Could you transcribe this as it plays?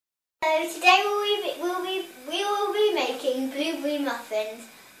So today we will be making blueberry muffins.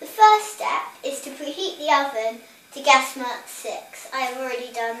 The first step is to preheat the oven to gas mark 6. I have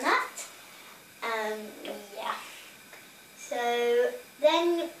already done that. Yeah. So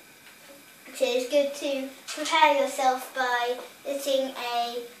then it is good to prepare yourself by getting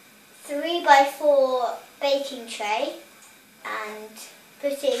a 3x4 baking tray and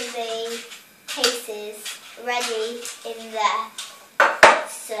putting the cases ready in there.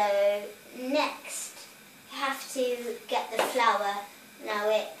 So next you have to get the flour. Now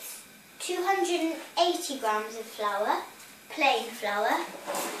it's 280 grams of flour, plain flour.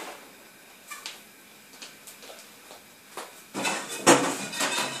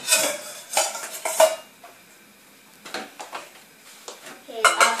 Here's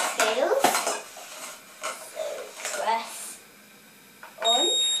our scales. So press on.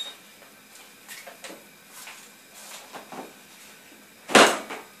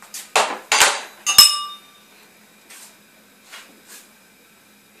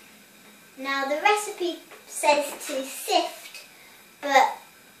 Now the recipe says to sift, but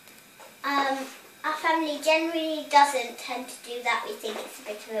our family generally doesn't tend to do that. We think it's a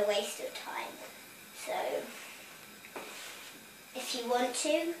bit of a waste of time. So if you want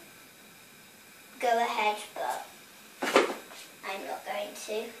to, go ahead, but I'm not going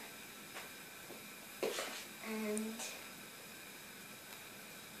to. And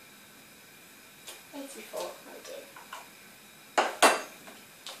 84 will do.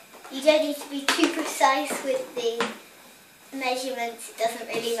 You don't need to be too precise with the measurements, it doesn't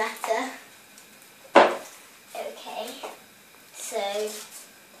really matter. Okay, so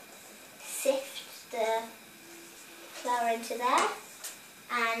sift the flour into there,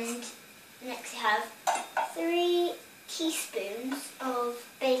 and next you have 3 teaspoons of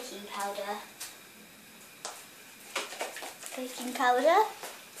baking powder. Baking powder.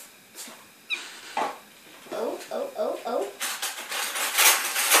 Oh.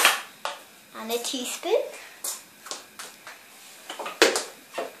 And a teaspoon.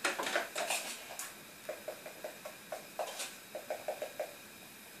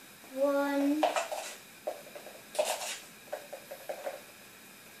 One,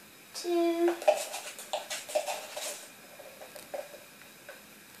 2,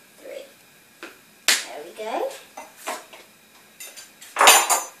 3. There we go.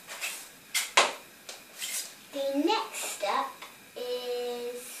 The next step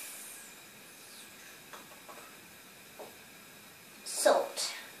is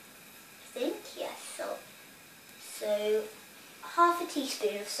salt. I think, yes, salt. So half a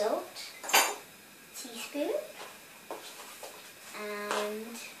teaspoon of salt, teaspoon,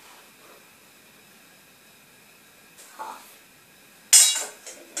 and half.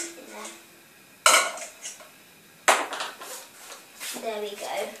 There we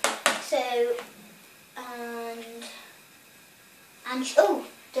go. So, and oh,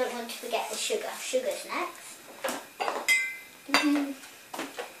 don't want to forget the sugar. Sugar's next.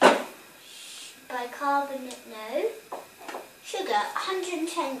 Bicarbonate, no. Sugar,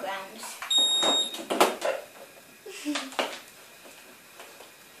 110 grams.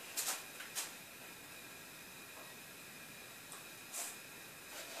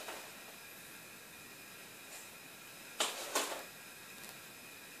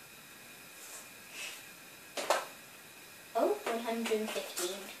 Oh,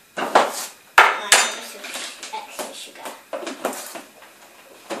 115. And some extra sugar.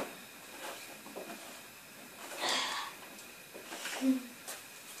 And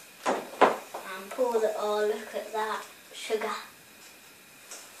pour it all, look at that sugar.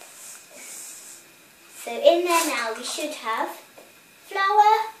 So in there now we should have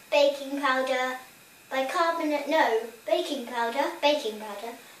flour, baking powder, bicarbonate, no, baking powder,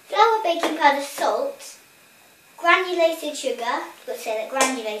 flour, baking powder, salt, granulated sugar, let's say that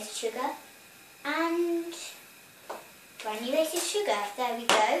granulated sugar, and granulated sugar, there we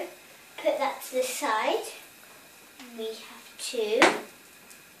go. Put that to the side. We have to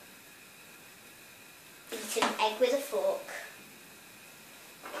beat an egg with a fork.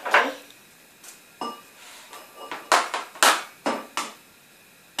 Okay.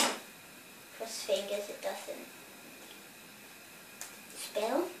 Cross fingers it doesn't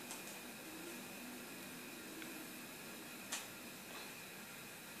spill.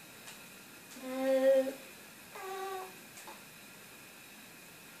 No.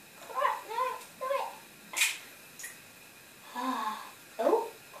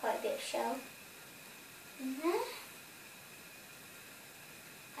 Oh, quite a bit of shell in there.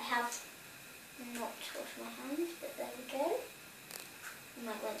 I have not washed my hands, but there we go. You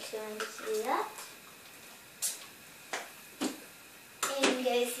might want to remember to do that. In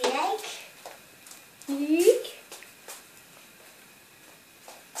goes the egg. egg,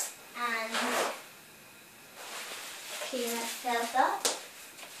 and clean ourselves up,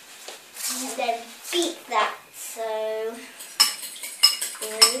 and then beat that. So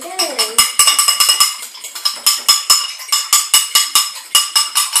there we go.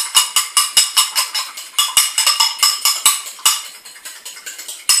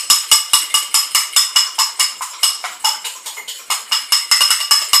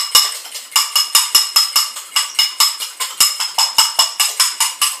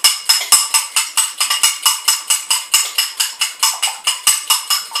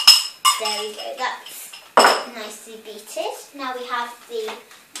 There we go, that's nicely beaten. Now we have the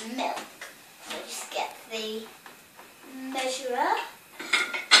milk. So just get the measurer.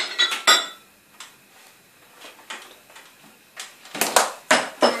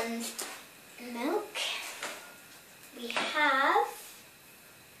 And milk. We have,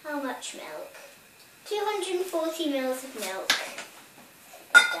 how much milk? 240 mils of milk.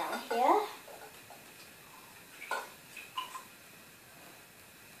 Put it down here.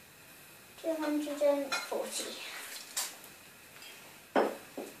 240.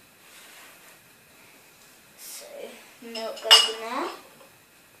 So milk goes in there.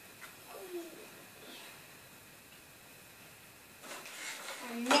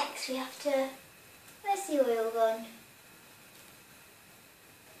 And next we have to, where's the oil gone?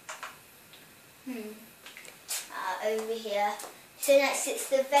 Over here. So next it's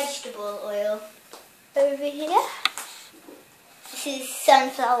the vegetable oil. Over here. This is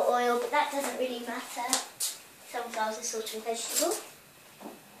sunflower oil, but that doesn't really matter. Sunflowers are sort of vegetable.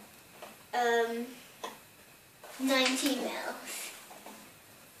 90 mils.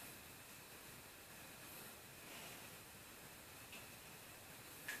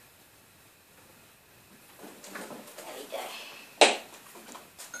 There we go.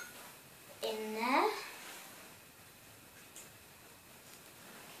 In there.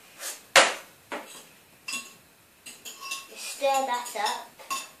 Stir that up.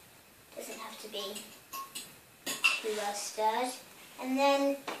 Doesn't have to be too well stirred. And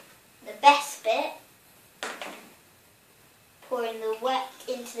then the best bit, pouring the wet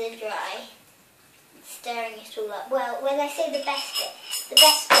into the dry, stirring it all up. Well, when I say the best bit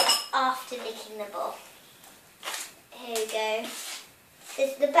after licking the bowl. Here we go.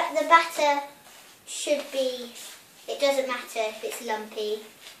 The batter should be, it doesn't matter if it's lumpy.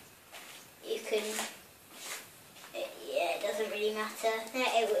 You can, yeah, it doesn't really matter. No,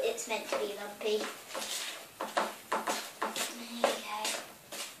 it's meant to be lumpy. There you go.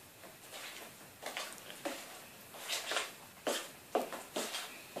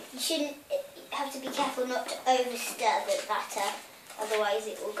 You shouldn't, you have to be careful not to overstir the batter, otherwise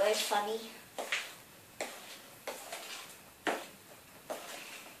it will go funny.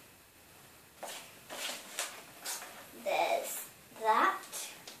 There's that.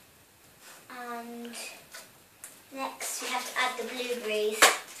 And next we have to add the blueberries.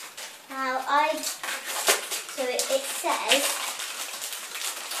 Now so it says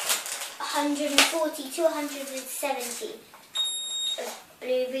 140 to 170 of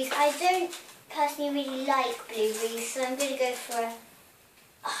blueberries. I don't personally really like blueberries, so I'm going to go for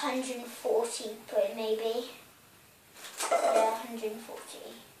 140 maybe. Yeah,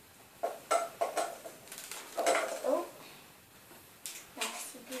 140. Oh,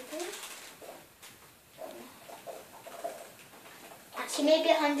 nasty blueberry. Actually, maybe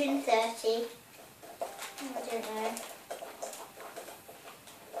 130. I don't know.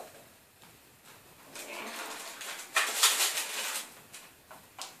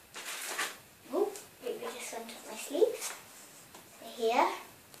 Oh, it just went off my sleeve. So here,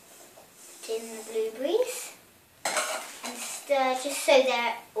 put in the blueberries and stir just so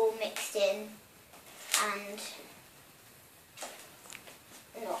they're all mixed in and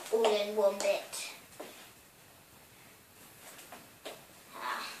not all in one bit.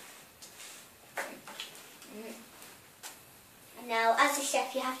 Now, as a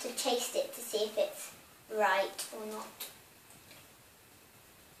chef, you have to taste it to see if it's right or not.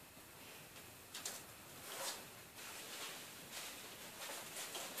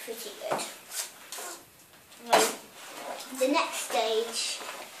 Pretty good. Right. The next stage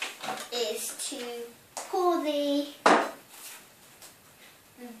is to pour the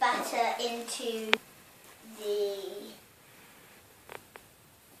batter into the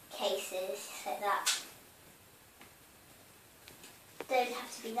cases like that. Don't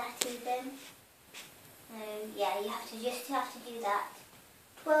have to be that even. Yeah, you have to do that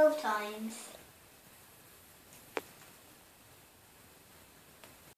 12 times.